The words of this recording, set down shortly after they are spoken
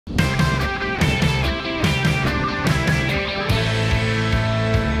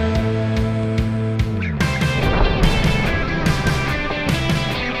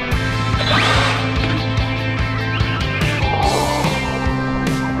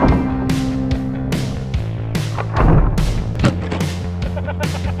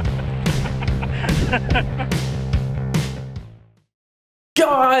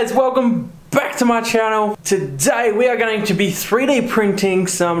guys, welcome back to my channel. Today we are going to be 3D printing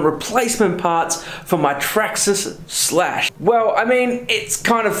some replacement parts for my TRAXXAS Slash. Well, I mean, it's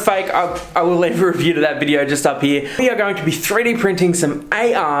kind of fake. I will leave a review to that video just up here. We are going to be 3D printing some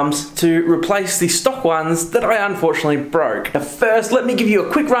A arms to replace the stock ones that I unfortunately broke. Now first, let me give you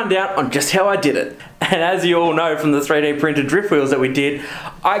a quick rundown on just how I did it. And as you all know from the 3D printed drift wheels that we did,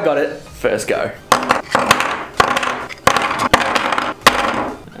 I got it first go.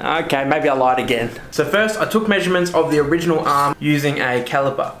 Okay, maybe I lied again. So first, I took measurements of the original arm using a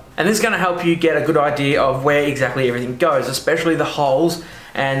caliper. And this is going to help you get a good idea of where exactly everything goes, especially the holes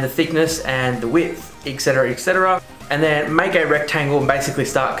and the thickness and the width, etc, etc. And then make a rectangle and basically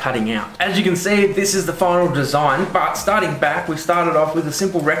start cutting out. As you can see, this is the final design, but starting back, we started off with a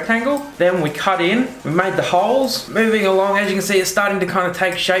simple rectangle, then we cut in, we made the holes. Moving along, as you can see, it's starting to kind of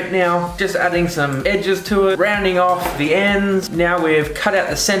take shape now, just adding some edges to it, rounding off the ends. Now we've cut out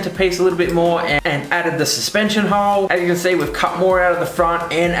the centerpiece a little bit more and added the suspension hole. As you can see, we've cut more out of the front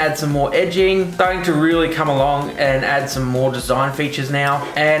and add some more edging. Starting to really come along and add some more design features now.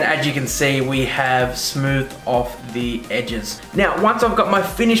 And as you can see, we have smoothed off the edges. Now, once I've got my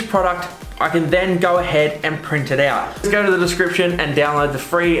finished product, I can then go ahead and print it out. Let's go to the description and download the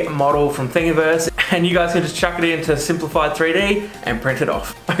free model from Thingiverse, and you guys can just chuck it into Simplified 3D and print it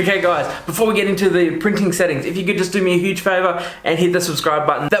off. Okay guys, before we get into the printing settings, if you could just do me a huge favor and hit the subscribe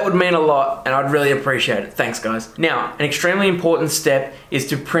button, that would mean a lot and I'd really appreciate it. Thanks guys. Now, an extremely important step is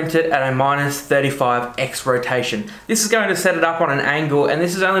to print it at a -35x rotation. This is going to set it up on an angle, and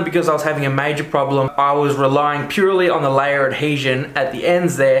this is only because I was having a major problem. I was relying purely on the layer adhesion at the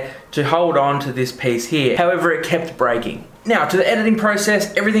ends there to hold on to this piece here. However, it kept breaking. Now, to the editing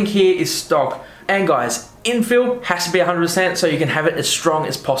process, everything here is stock. And guys, infill has to be 100% so you can have it as strong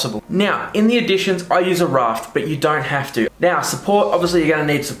as possible. Now, in the additions, I use a raft, but you don't have to. Now, support, obviously you're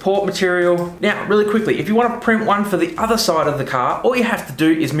gonna need support material. Now, really quickly, if you wanna print one for the other side of the car, all you have to do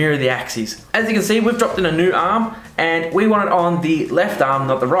is mirror the axes. As you can see, we've dropped in a new arm, and we want it on the left arm,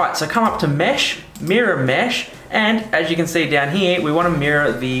 not the right. So come up to mesh, mirror mesh, and as you can see down here, we wanna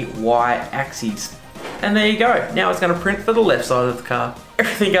mirror the Y axes. And there you go. Now it's going to print for the left side of the car.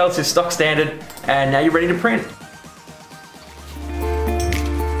 Everything else is stock standard, and now you're ready to print.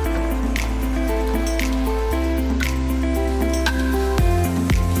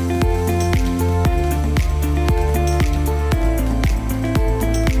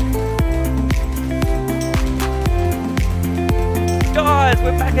 Guys,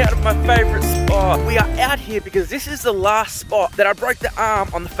 we're back out of my favorite spot. We are out here because this is the last spot that I broke the arm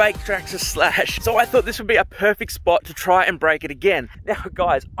on the fake TRAXXAS Slash. So I thought this would be a perfect spot to try and break it again. Now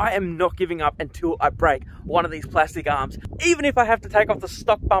guys, I am not giving up until I break one of these plastic arms, even if I have to take off the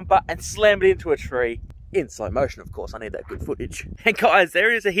stock bumper and slam it into a tree. In slow motion, of course. I need that good footage. And guys,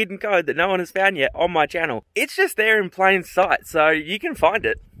 there is a hidden code that no one has found yet on my channel. It's just there in plain sight, so you can find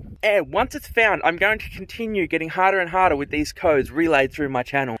it. And once it's found, I'm going to continue getting harder and harder with these codes relayed through my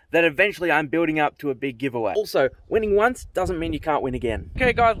channel, that eventually I'm building up to a big giveaway. Also, winning once doesn't mean you can't win again.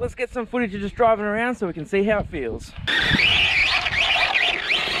 Okay guys, let's get some footage of just driving around so we can see how it feels.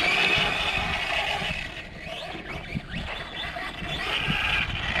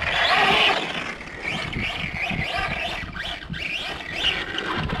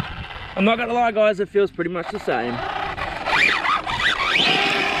 I'm not gonna lie guys, it feels pretty much the same.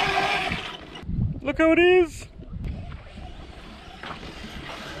 Look how it is!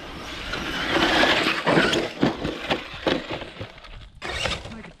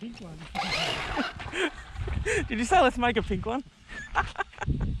 Make a pink one. Did you say let's make a pink one?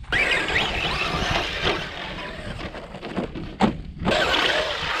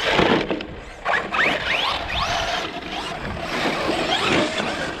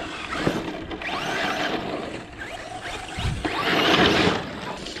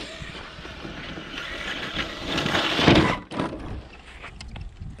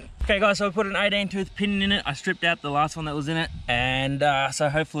 Okay guys, so I put an 18 tooth pin in it. I stripped out the last one that was in it, and so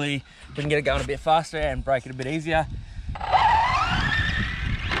hopefully we can get it going a bit faster and break it a bit easier.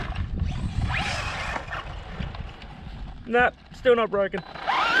 Nope, still not broken.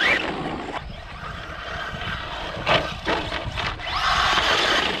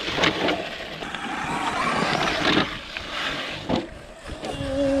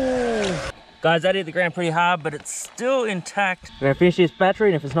 Guys, that hit the ground pretty hard, but it's still intact. We're gonna finish this battery,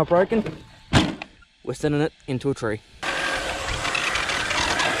 and if it's not broken, we're sending it into a tree.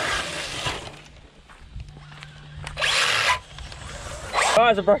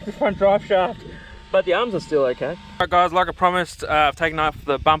 Guys, I broke the front drive shaft. but the arms are still okay. Alright guys, like I promised, I've taken off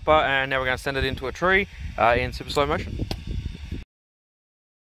the bumper and now we're going to send it into a tree in super slow motion.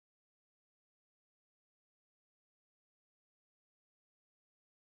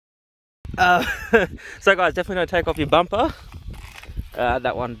 So guys, definitely don't take off your bumper.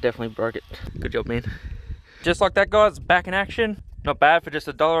 That one definitely broke it. Good job, man. Just like that, guys, back in action. Not bad for just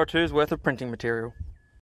 $1 or $2's worth of printing material.